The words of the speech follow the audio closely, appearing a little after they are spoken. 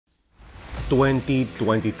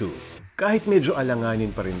2022. Kahit medyo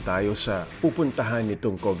alanganin pa rin tayo sa pupuntahan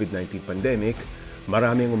nitong COVID-19 pandemic,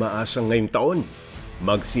 maraming umaasang ngayong taon.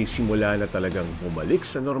 Magsisimula na talagang bumalik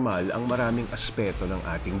sa normal ang maraming aspeto ng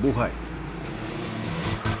ating buhay.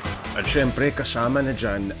 At syempre, kasama na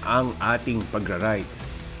dyan ang ating pagra-ride.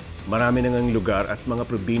 Marami na ngang lugar at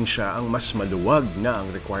mga probinsya ang mas maluwag na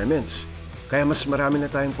ang requirements. Kaya mas marami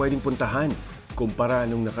na tayong pwedeng puntahan kumpara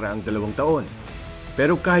nung nakaraang 2 taon.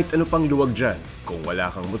 Pero kahit ano pang luwag dyan, kung wala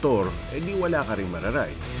kang motor, edi wala ka rin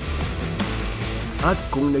mararide. At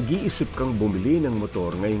kung nag-iisip kang bumili ng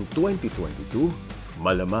motor ngayong 2022,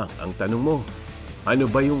 malamang ang tanong mo, ano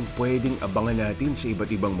ba yung pwedeng abangan natin sa iba't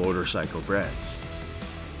ibang motorcycle brands?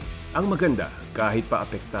 Ang maganda, kahit pa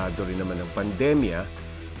apektado rin naman ng pandemya,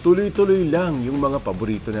 tuloy-tuloy lang yung mga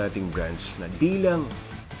paborito nating brands na di lang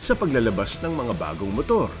sa paglalabas ng mga bagong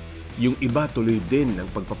motor. Yung iba tuloy din ng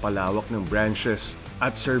pagpapalawak ng branches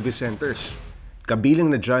at service centers. Kabilang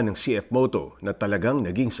na dyan ng CF Moto na talagang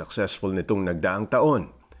naging successful nitong nagdaang taon.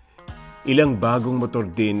 Ilang bagong motor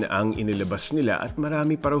din ang inilabas nila at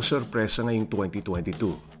marami pa raw sorpresa ngayong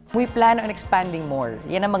 2022. We plan on expanding more.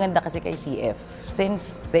 Yan ang maganda kasi kay CF.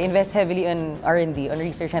 Since they invest heavily on R&D, on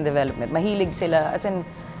research and development, mahilig sila, as in,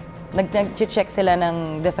 nag-check sila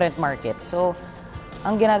ng different markets. So,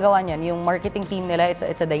 ang ginagawa niyan, yung marketing team nila, it's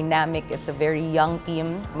a dynamic, it's a very young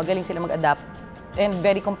team. Magaling sila mag-adapt and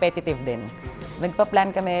very competitive din. Nagpa-plan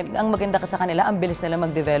kami, ang maganda ka sa kanila, ang bilis nila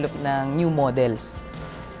mag-develop ng new models.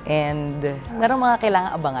 And meron mga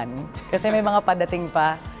kailangan abangan. Kasi may mga padating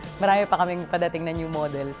pa, marami pa kaming padating na new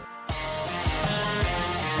models.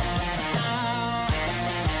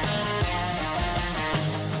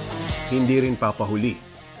 Hindi rin papahuli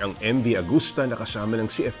ang MV Agusta na kasama ng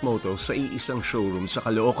CF Moto sa iisang showroom sa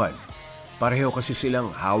Caloocan. Pareho kasi silang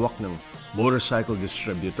hawak ng motorcycle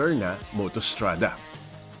distributor na Motostrada.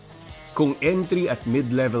 Kung entry at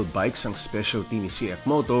mid-level bikes ang specialty ni CF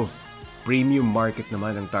Moto, premium market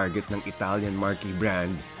naman ang target ng Italian marquee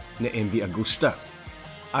brand na MV Agusta.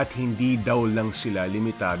 At hindi daw lang sila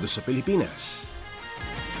limitado sa Pilipinas.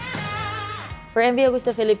 For MV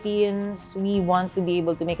Agusta Philippines, we want to be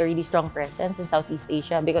able to make a really strong presence in Southeast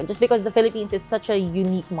Asia because the Philippines is such a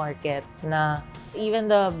unique market na even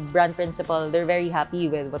the brand principal, they're very happy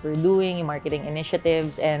with what we're doing, yung marketing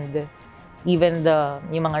initiatives, and even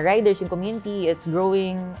yung mga riders, yung community, it's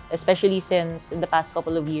growing, especially since in the past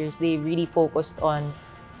couple of years, they really focused on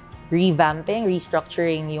revamping,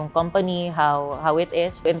 restructuring yung company, how it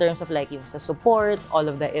is in terms of like yung sa support, all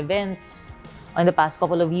of the events. In the past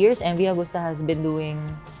couple of years, MV Agusta has been doing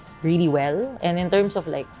really well. And in terms of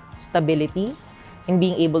like stability, in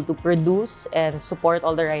being able to produce and support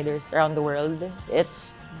all the riders around the world,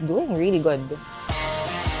 it's doing really good.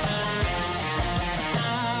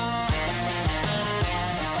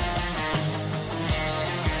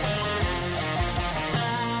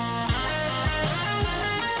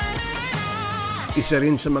 Isa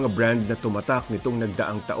rin sa mga brand na tumatak nitong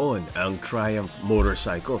nagdaang taon ang Triumph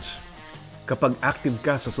Motorcycles. Kapag active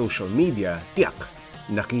ka sa social media, tiyak,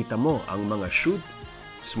 nakita mo ang mga shoot,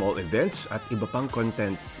 small events at iba pang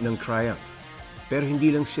content ng Triumph. Pero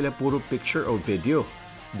hindi lang sila puro picture o video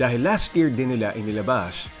dahil last year din nila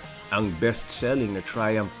inilabas ang best-selling na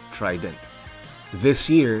Triumph Trident.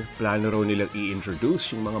 This year, plano raw nilang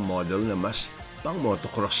i-introduce yung mga model na mas pang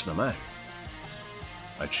motocross naman.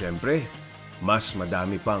 At syempre, mas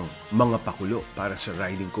madami pang mga pakulo para sa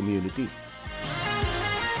riding community.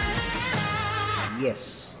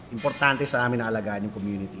 Yes, importante sa amin na alagaan yung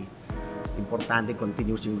community. Importante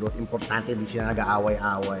continuous yung growth. Importante di sila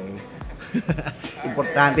nag-aaway-aaway.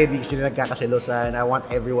 Importante di sila nagkakaselosan. I want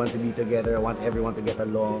everyone to be together. I want everyone to get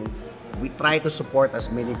along. We try to support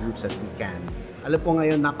as many groups as we can. Alam ko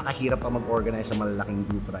ngayon, napakahirap pa mag-organize sa malalaking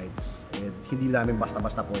group rides. And hindi namin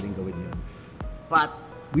basta-basta pwedeng gawin yun. But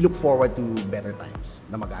we look forward to better times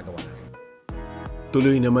na magagawa namin.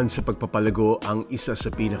 Tuloy naman sa pagpapalago ang isa sa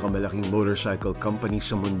pinakamalaking motorcycle company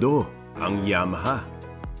sa mundo, ang Yamaha.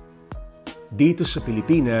 Dito sa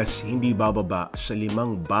Pilipinas, hindi bababa sa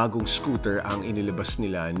 5 bagong scooter ang inilabas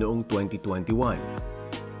nila noong 2021.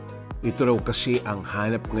 Ito raw kasi ang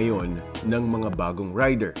hanap ngayon ng mga bagong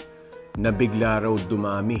rider na bigla raw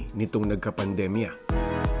dumami nitong nagkapandemya.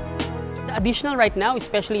 The additional right now,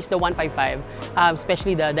 especially is the 155,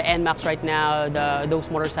 especially the NMAX right now, those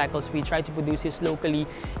motorcycles we try to produce this locally,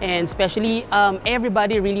 and especially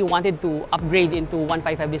everybody really wanted to upgrade into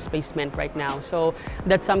 155 displacement right now. So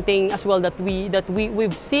that's something as well that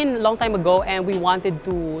we've seen a long time ago, and we wanted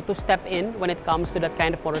to step in when it comes to that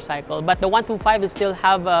kind of motorcycle. But the 125 will still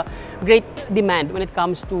have a great demand when it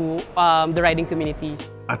comes to the riding community.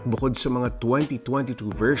 At bukod sa mga 2022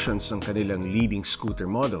 versions ng kanilang leading scooter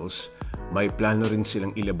models, may plano rin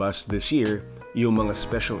silang ilabas this year yung mga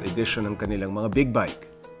special edition ng kanilang mga big bike.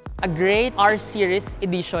 A great R-Series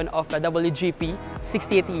edition of a WGP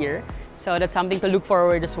 60th year. So that's something to look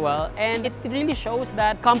forward as well. And it really shows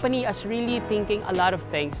that company is really thinking a lot of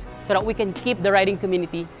things so that we can keep the riding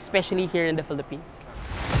community, especially here in the Philippines.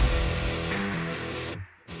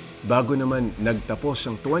 Bago naman nagtapos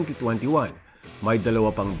ang 2021, may dalawa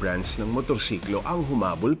pang brands ng motorsiklo ang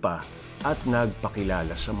humabol pa at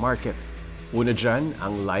nagpakilala sa market. Una dyan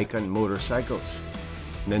ang Lycan Motorcycles,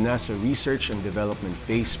 na nasa research and development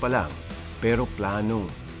phase pa lang, pero planong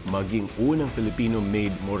maging unang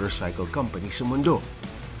Filipino-made motorcycle company sa mundo.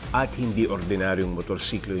 At hindi ordinaryong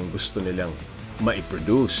motorsiklo yung gusto nilang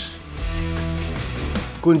maiproduce,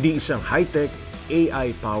 kundi isang high-tech,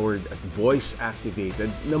 AI-powered at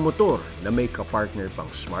voice-activated na motor na may kapartner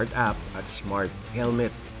pang smart app at smart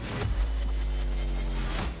helmet.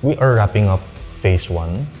 We are wrapping up phase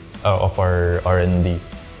 1 of our R&D,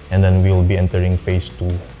 and then we will be entering phase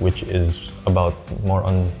 2, which is about more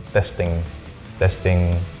on testing, stress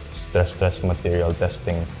material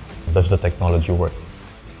testing. Does the technology work?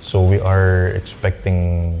 So we are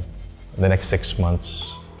expecting the next 6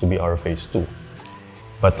 months to be our phase 2.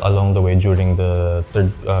 But along the way, during the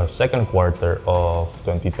second quarter of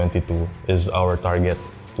 2022 is our target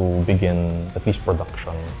to begin at least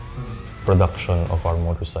production of our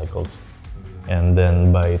motorcycles. And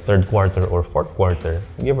then by third quarter or fourth quarter,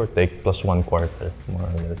 give or take plus 1 quarter, more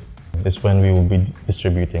or less, is when we will be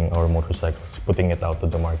distributing our motorcycles, putting it out to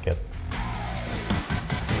the market.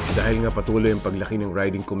 Dahil nga patuloy ang paglaki ng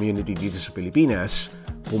riding community dito sa Pilipinas,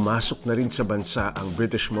 pumasok na rin sa bansa ang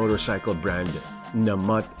British motorcycle brand na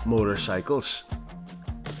Mutt Motorcycles.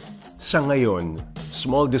 Sa ngayon,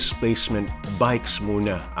 small displacement bikes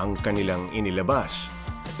muna ang kanilang inilabas,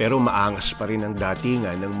 pero maangas pa rin ang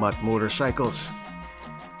datingan ng Mutt Motorcycles.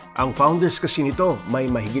 Ang founders kasi nito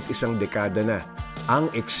may mahigit 1 dekada na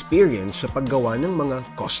ang experience sa paggawa ng mga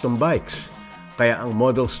custom bikes. Kaya ang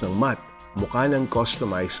models ng Mutt mukha nang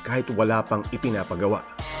customized kahit wala pang ipinapagawa.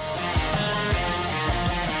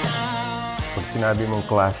 Pag sinabi mong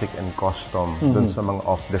classic and custom dun sa mga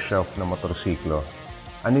off-the-shelf na motorsiklo,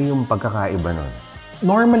 ano yung pagkakaiba nun?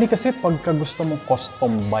 Normally kasi pagka gusto mong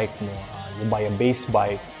custom bike mo, you buy a base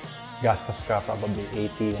bike, gastos ka probably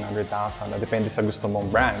 80, 100,000, depende sa gusto mong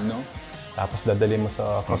brand, no? Tapos dadali mo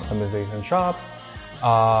sa customization shop,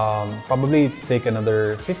 probably take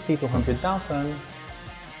another 50 to 100,000.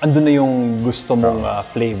 Andun na yung gusto mong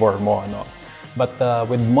flavor mo, no? But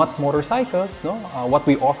with Mutt Motorcycles, no, what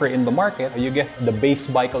we offer in the market, you get the base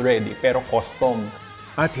bike already, pero custom.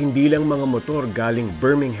 At hindi lang mga motor galing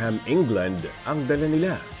Birmingham, England ang dala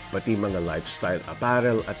nila, pati mga lifestyle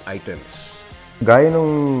apparel at items. Gaya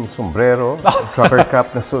nung sombrero, trucker cap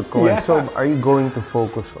na suit ko. Yeah. So, are you going to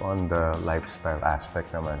focus on the lifestyle aspect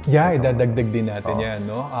naman? Yeah, idadagdag din natin yan,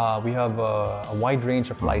 no? We have a wide range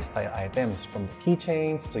of lifestyle items, from the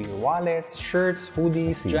keychains to your wallets, shirts,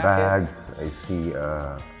 hoodies, I see jackets. bags, I see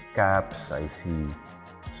caps, I see...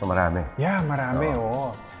 So, marami. Yeah, marami,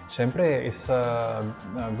 oo. Siyempre,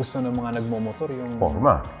 gusto ng mga nagmomotor yung...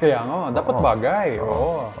 Forma. Kaya nga, dapat bagay.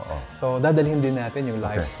 Oo. So, dadalhin din natin yung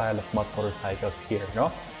Okay. lifestyle of Mutt Motorcycles here,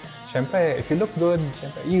 no? Siyempre, if you look good,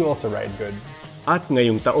 siyempre, you also ride good. At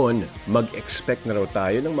ngayong taon, mag-expect na raw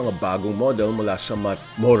tayo ng mga bagong model mula sa Mutt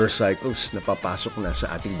Motorcycles na papasok na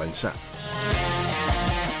sa ating bansa.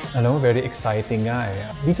 Alam mo, very exciting nga eh.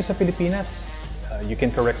 Dito sa Pilipinas, you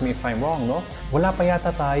can correct me if I'm wrong, no? Wala pa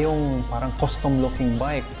yata tayong parang custom-looking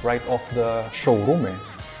bike right off the showroom eh.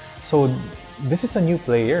 So, this is a new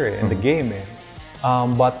player in the game eh.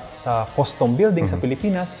 But sa custom building sa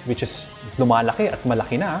Pilipinas, which is lumalaki at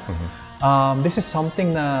malaki na, this is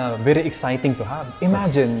something na very exciting to have.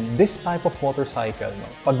 Imagine, this type of motorcycle, no?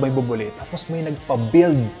 Pag may bubuli, tapos may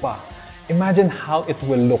nagpa-build pa. Imagine how it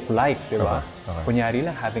will look like, di ba? Kunyari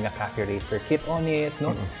lang, having a khaki racer kit on it,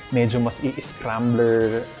 no? Medyo mas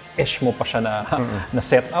i-scrambler-ish mo pa siya na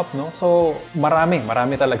setup, no? So, marami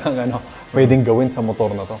talagang pwedeng gawin sa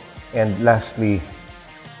motor na to. And lastly,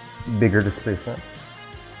 bigger displacement.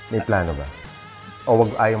 May plano ba? O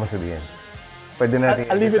wag ayaw mo sabihin? Pwede natin...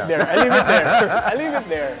 I'll leave it there. I'll leave it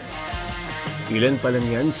there. Ilan pa lang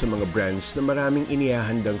yan sa mga brands na maraming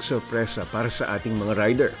inihahandang sorpresa para sa ating mga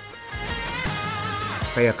rider.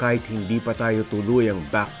 Kaya kahit hindi pa tayo tuluyang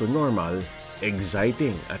back to normal,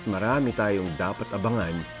 exciting at marami tayong dapat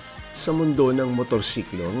abangan sa mundo ng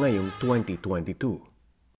motorsiklo ngayong 2022.